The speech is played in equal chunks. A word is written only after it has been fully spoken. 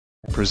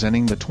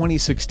Presenting the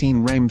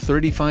 2016 Ram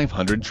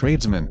 3500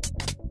 Tradesman.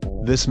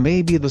 This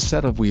may be the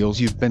set of wheels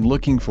you've been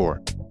looking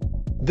for.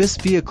 This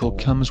vehicle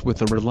comes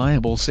with a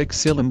reliable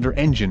 6-cylinder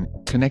engine,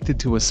 connected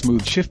to a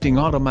smooth shifting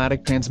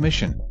automatic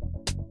transmission.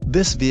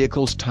 This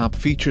vehicle's top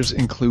features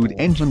include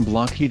engine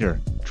block heater,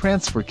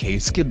 transfer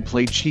case skid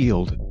plate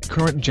shield,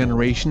 current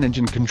generation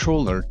engine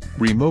controller,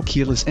 remote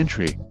keyless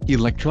entry,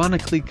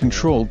 electronically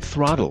controlled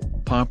throttle,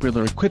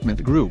 popular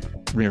equipment group,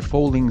 rear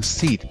folding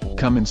seat,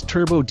 Cummins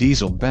turbo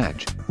diesel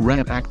badge,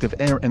 Ram active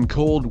air and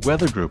cold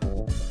weather group.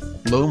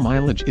 Low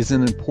mileage is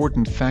an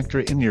important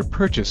factor in your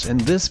purchase, and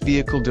this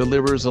vehicle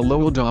delivers a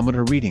low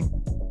odometer reading.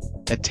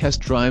 A test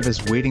drive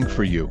is waiting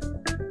for you.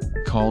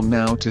 Call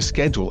now to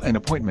schedule an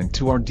appointment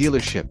to our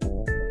dealership.